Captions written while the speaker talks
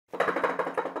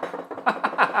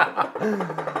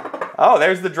Oh,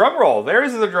 there's the drum roll.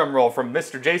 There's the drum roll from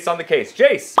Mr. Jace on the case.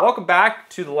 Jace, welcome back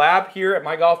to the lab here at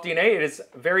My Golf DNA. It is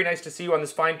very nice to see you on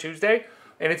this fine Tuesday.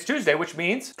 And it's Tuesday, which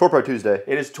means... Tour Pro Tuesday.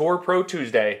 It is Tour Pro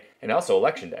Tuesday and also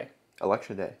Election Day.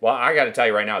 Election Day. Well, I got to tell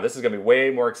you right now, this is going to be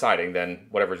way more exciting than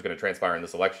whatever's going to transpire in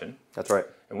this election. That's right.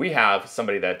 And we have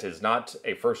somebody that is not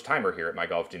a first-timer here at My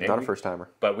Golf DNA. Not a first-timer.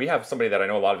 But we have somebody that I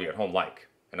know a lot of you at home like.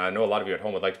 And I know a lot of you at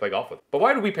home would like to play golf with. But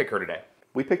why did we pick her today?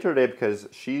 We picked her today because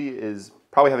she is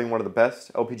probably having one of the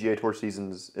best LPGA Tour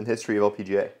seasons in history of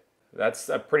LPGA. That's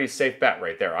a pretty safe bet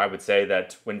right there. I would say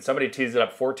that when somebody tees it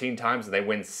up 14 times and they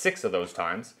win 6 of those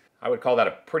times, I would call that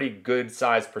a pretty good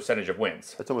sized percentage of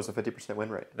wins. That's almost a 50% win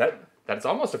rate. That's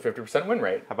almost a 50% win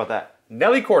rate. How about that?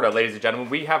 Nelly Korda, ladies and gentlemen,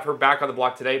 we have her back on the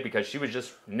block today because she was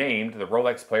just named the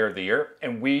Rolex Player of the Year,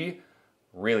 and we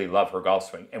really love her golf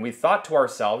swing. And we thought to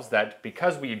ourselves that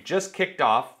because we just kicked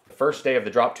off the first day of the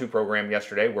Drop 2 program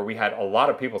yesterday, where we had a lot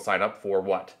of people sign up for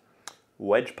what?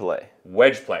 Wedge play.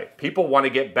 Wedge play. People want to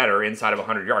get better inside of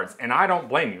 100 yards, and I don't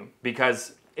blame you,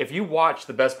 because if you watch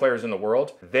the best players in the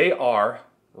world, they are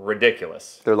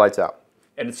ridiculous. They're lights out.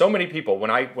 And so many people, when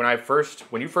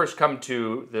you first come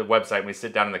to the website and we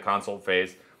sit down in the consult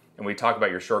phase and we talk about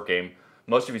your short game,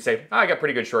 most of you say, I got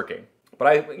pretty good short game. But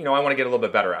I want to get a little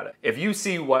bit better at it. If you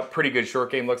see what pretty good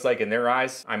short game looks like in their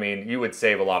eyes, I mean, you would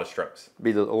save a lot of strokes. Be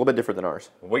a little bit different than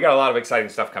ours. We got a lot of exciting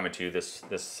stuff coming to you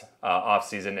this off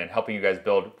season and helping you guys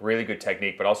build really good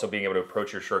technique, but also being able to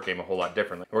approach your short game a whole lot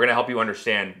differently. We're going to help you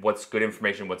understand what's good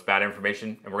information, what's bad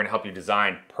information, and we're going to help you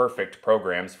design perfect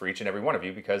programs for each and every one of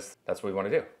you because that's what we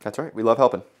want to do. That's right. We love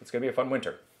helping. It's going to be a fun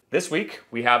winter. This week,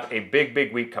 we have a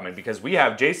big week coming because we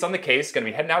have Jace on the case, going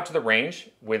to be heading out to the range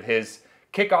with his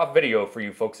kickoff video for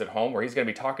you folks at home, where he's going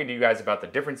to be talking to you guys about the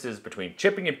differences between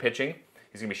chipping and pitching.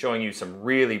 He's going to be showing you some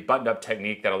really buttoned up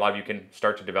technique that a lot of you can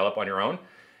start to develop on your own.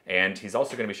 And he's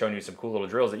also going to be showing you some cool little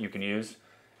drills that you can use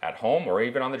at home or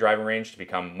even on the driving range to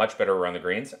become much better around the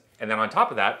greens. And then on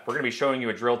top of that, we're going to be showing you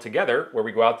a drill together where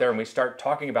we go out there and we start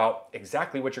talking about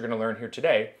exactly what you're going to learn here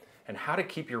today and how to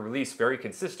keep your release very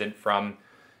consistent from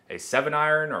a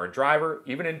 7-iron or a driver,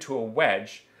 even into a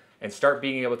wedge, and start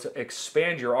being able to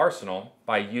expand your arsenal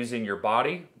by using your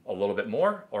body a little bit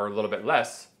more or a little bit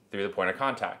less through the point of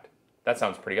contact. That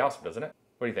sounds pretty awesome, doesn't it?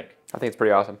 What do you think? I think it's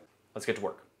pretty awesome. Let's get to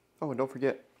work. Oh, and don't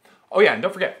forget. Oh yeah, and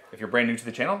don't forget, if you're brand new to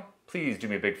the channel, please do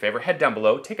me a big favor. Head down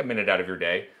below, take a minute out of your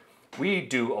day. We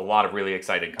do a lot of really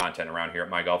exciting content around here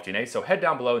at My Golf DNA, so head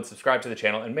down below and subscribe to the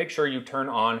channel and make sure you turn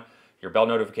on your bell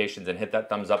notifications and hit that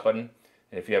thumbs up button.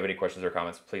 And if you have any questions or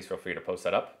comments, please feel free to post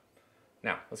that up.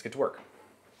 Now, let's get to work.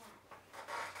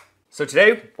 So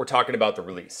today, we're talking about the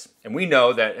release. And we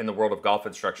know that in the world of golf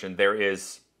instruction, there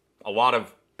is a lot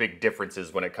of big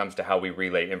differences when it comes to how we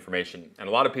relay information. And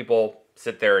a lot of people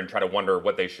sit there and try to wonder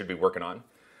what they should be working on.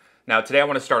 Now, today I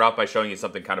want to start off by showing you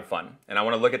something kind of fun. And I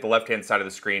want to look at the left-hand side of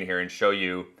the screen here and show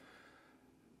you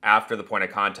after the point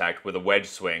of contact with a wedge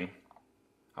swing.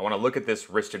 I want to look at this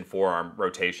wrist and forearm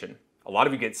rotation. A lot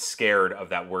of you get scared of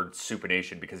that word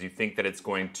supination because you think that it's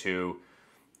going to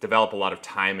develop a lot of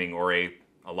timing or a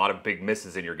lot of big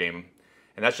misses in your game,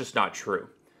 and that's just not true.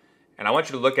 And I want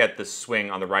you to look at the swing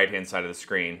on the right-hand side of the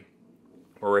screen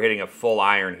where we're hitting a full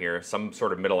iron here, some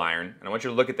sort of middle iron, and I want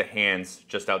you to look at the hands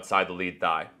just outside the lead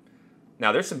thigh.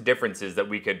 Now, there's some differences that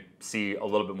we could see a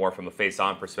little bit more from a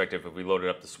face-on perspective if we loaded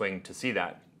up the swing to see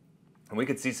that. And we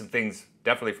could see some things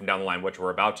definitely from down the line, which we're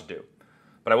about to do.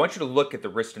 But I want you to look at the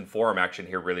wrist and forearm action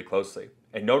here really closely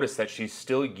and notice that she's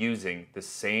still using the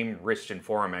same wrist and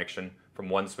forearm action from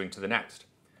one swing to the next.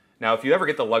 Now, if you ever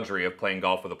get the luxury of playing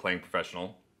golf with a playing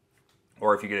professional,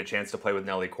 or if you get a chance to play with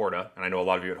Nelly Korda, and I know a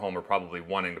lot of you at home are probably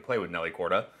wanting to play with Nelly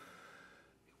Korda,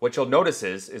 what you'll notice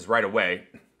is right away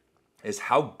is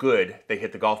how good they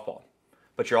hit the golf ball.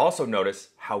 But you'll also notice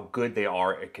how good they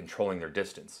are at controlling their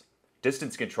distance.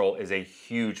 Distance control is a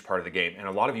huge part of the game, and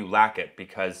a lot of you lack it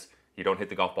because you don't hit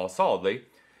the golf ball solidly.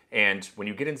 And when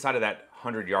you get inside of that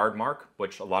 100-yard mark,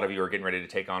 which a lot of you are getting ready to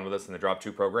take on with us in the Drop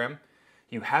 2 program,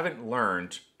 you haven't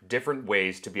learned different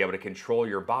ways to be able to control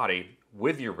your body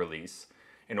with your release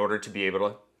in order to be able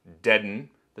to deaden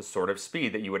the sort of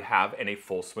speed that you would have in a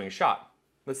full swing shot.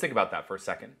 Let's think about that for a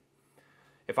second.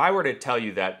 If I were to tell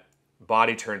you that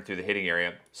body turn through the hitting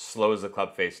area slows the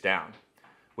club face down,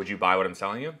 would you buy what I'm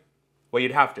telling you? Well,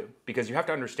 you'd have to, because you have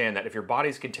to understand that if your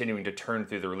body's continuing to turn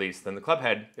through the release, then the club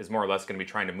head is more or less going to be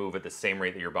trying to move at the same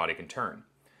rate that your body can turn.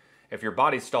 If your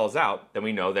body stalls out, then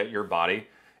we know that your body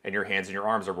and your hands and your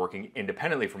arms are working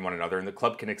independently from one another, and the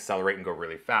club can accelerate and go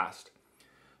really fast.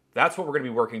 That's what we're going to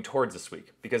be working towards this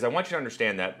week, because I want you to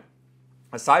understand that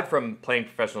aside from playing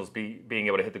professionals being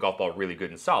able to hit the golf ball really good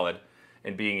and solid,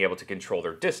 and being able to control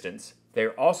their distance,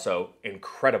 they're also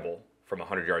incredible from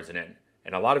 100 yards and in.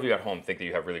 And a lot of you at home think that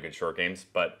you have really good short games,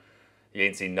 but you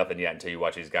ain't seen nothing yet until you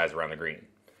watch these guys around the green.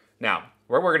 Now,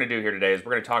 what we're going to do here today is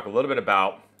we're going to talk a little bit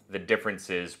about the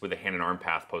differences with the hand and arm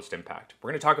path post-impact.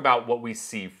 We're going to talk about what we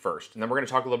see first, and then we're going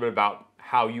to talk a little bit about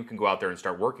how you can go out there and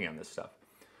start working on this stuff.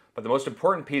 But the most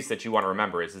important piece that you want to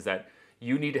remember is that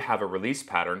you need to have a release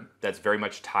pattern that's very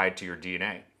much tied to your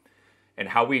DNA. And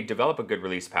how we develop a good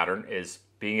release pattern is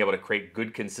being able to create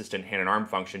good, consistent hand and arm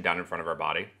function down in front of our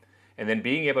body, and then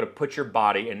being able to put your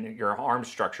body and your arm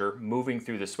structure moving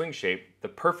through the swing shape the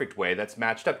perfect way that's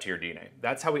matched up to your DNA.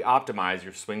 That's how we optimize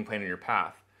your swing plane and your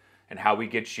path, and how we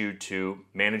get you to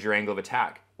manage your angle of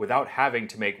attack without having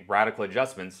to make radical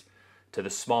adjustments to the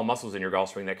small muscles in your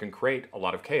golf swing that can create a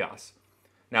lot of chaos.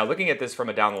 Now, looking at this from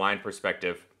a down the line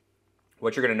perspective,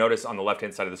 what you're going to notice on the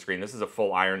left-hand side of the screen, this is a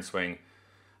full iron swing.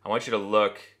 I want you to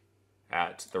look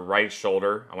at the right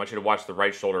shoulder. I want you to watch the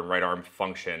right shoulder and right arm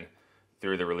function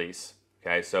through the release.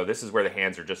 Okay, so this is where the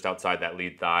hands are just outside that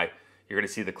lead thigh. You're going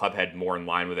to see the club head more in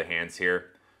line with the hands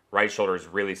here. Right shoulder is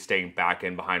really staying back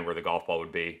in behind where the golf ball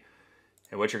would be.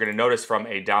 And what you're going to notice from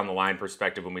a down the line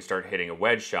perspective when we start hitting a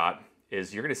wedge shot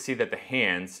is you're going to see that the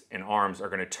hands and arms are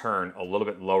going to turn a little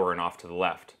bit lower and off to the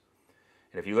left.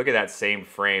 And if you look at that same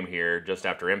frame here just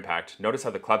after impact, notice how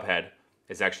the club head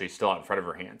is actually still out in front of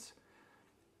her hands.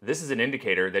 This is an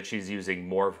indicator that she's using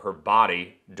more of her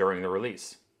body during the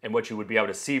release. And what you would be able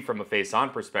to see from a face-on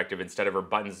perspective, instead of her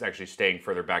buttons actually staying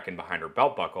further back in behind her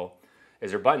belt buckle,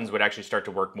 is her buttons would actually start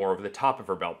to work more over the top of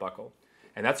her belt buckle.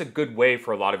 And that's a good way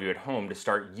for a lot of you at home to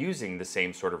start using the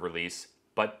same sort of release,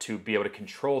 but to be able to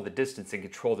control the distance and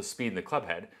control the speed in the club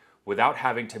head without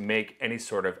having to make any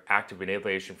sort of active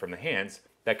manipulation from the hands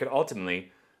that could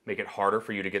ultimately make it harder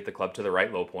for you to get the club to the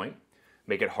right low point,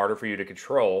 make it harder for you to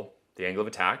control the angle of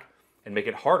attack, and make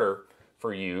it harder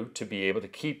for you to be able to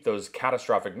keep those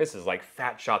catastrophic misses like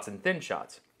fat shots and thin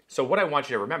shots. So what I want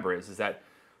you to remember is that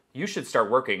you should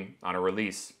start working on a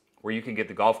release where you can get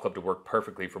the golf club to work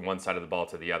perfectly from one side of the ball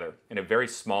to the other in a very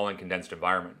small and condensed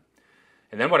environment.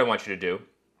 And then what I want you to do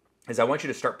is I want you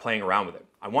to start playing around with it.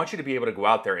 I want you to be able to go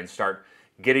out there and start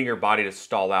getting your body to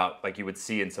stall out like you would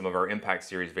see in some of our Impact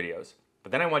Series videos.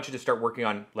 But then I want you to start working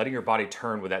on letting your body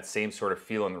turn with that same sort of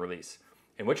feel in the release.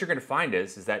 And what you're going to find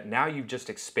is that now you've just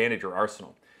expanded your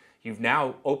arsenal. You've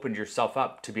now opened yourself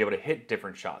up to be able to hit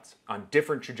different shots on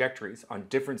different trajectories, on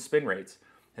different spin rates.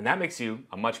 And that makes you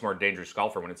a much more dangerous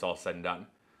golfer when it's all said and done.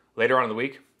 Later on in the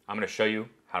week, I'm going to show you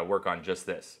how to work on just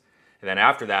this. And then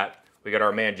after that, we got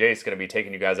our man Jace going to be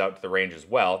taking you guys out to the range as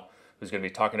well, who's going to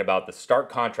be talking about the stark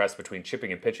contrast between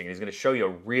chipping and pitching. He's going to show you a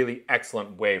really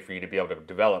excellent way for you to be able to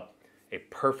develop a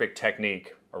perfect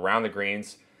technique around the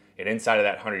greens and inside of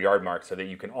that 100-yard mark so that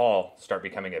you can all start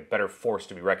becoming a better force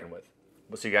to be reckoned with.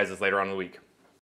 We'll see you guys later on in the week.